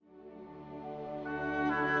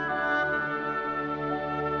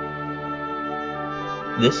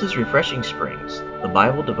This is Refreshing Springs, the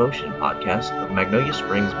Bible devotion podcast of Magnolia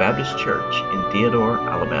Springs Baptist Church in Theodore,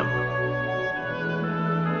 Alabama.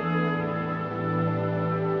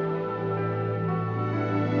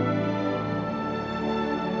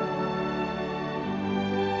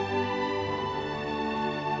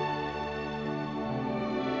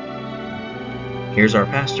 Here's our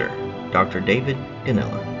pastor, Dr. David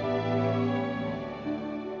Ganella.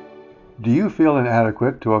 Do you feel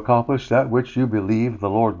inadequate to accomplish that which you believe the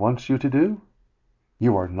Lord wants you to do?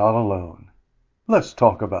 You are not alone. Let's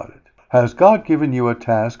talk about it. Has God given you a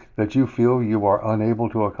task that you feel you are unable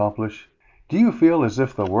to accomplish? Do you feel as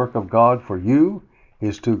if the work of God for you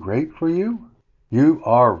is too great for you? You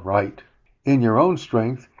are right. In your own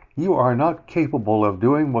strength, you are not capable of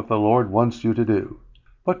doing what the Lord wants you to do.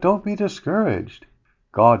 But don't be discouraged.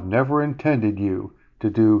 God never intended you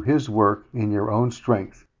to do His work in your own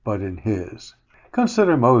strength, but in His.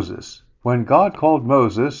 Consider Moses. When God called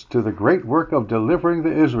Moses to the great work of delivering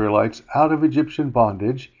the Israelites out of Egyptian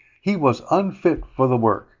bondage, he was unfit for the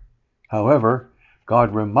work. However,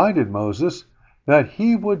 God reminded Moses that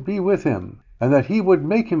He would be with him, and that He would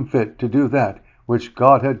make him fit to do that which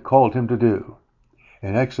God had called him to do.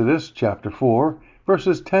 In Exodus chapter 4,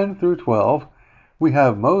 verses 10 through 12, we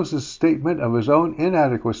have Moses' statement of his own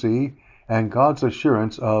inadequacy and God's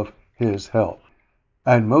assurance of His help.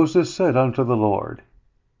 And Moses said unto the Lord,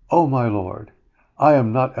 O my Lord, I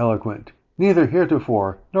am not eloquent, neither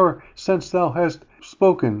heretofore, nor since thou hast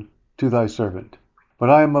spoken to thy servant. But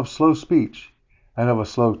I am of slow speech, and of a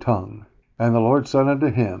slow tongue. And the Lord said unto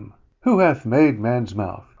him, Who hath made man's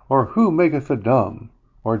mouth? Or who maketh the dumb,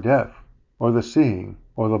 or deaf, or the seeing,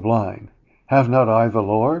 or the blind? Have not I the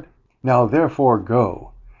Lord? Now therefore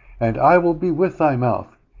go, and I will be with thy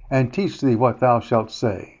mouth, and teach thee what thou shalt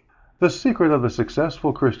say. The secret of the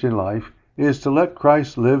successful Christian life is to let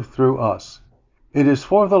Christ live through us. It is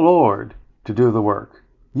for the Lord to do the work,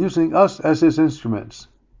 using us as His instruments.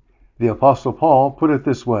 The Apostle Paul put it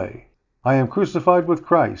this way, I am crucified with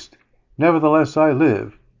Christ. Nevertheless I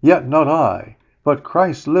live, yet not I, but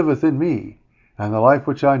Christ liveth in me. And the life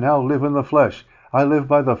which I now live in the flesh, I live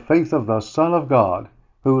by the faith of the Son of God,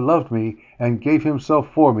 who loved me and gave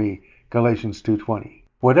Himself for me. Galatians 2:20.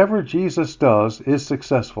 Whatever Jesus does is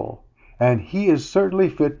successful, and He is certainly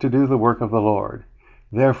fit to do the work of the Lord.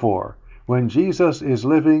 Therefore, when Jesus is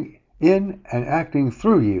living in and acting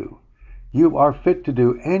through you, you are fit to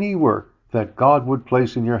do any work that God would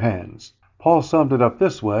place in your hands. Paul summed it up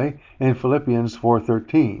this way in Philippians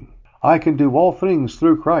 4:13. I can do all things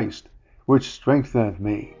through Christ, which strengtheneth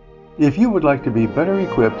me. If you would like to be better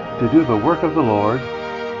equipped to do the work of the Lord,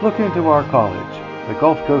 look into our college, the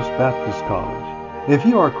Gulf Coast Baptist College. If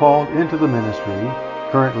you are called into the ministry,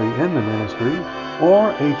 currently in the ministry,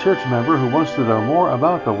 or a church member who wants to know more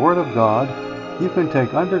about the Word of God, you can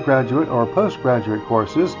take undergraduate or postgraduate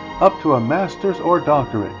courses up to a master's or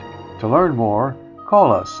doctorate. To learn more,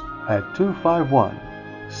 call us at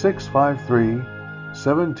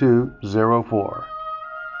 251-653-7204.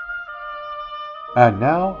 And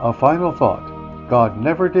now, a final thought. God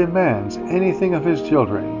never demands anything of His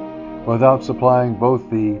children without supplying both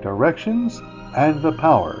the directions and the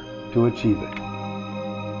power to achieve it.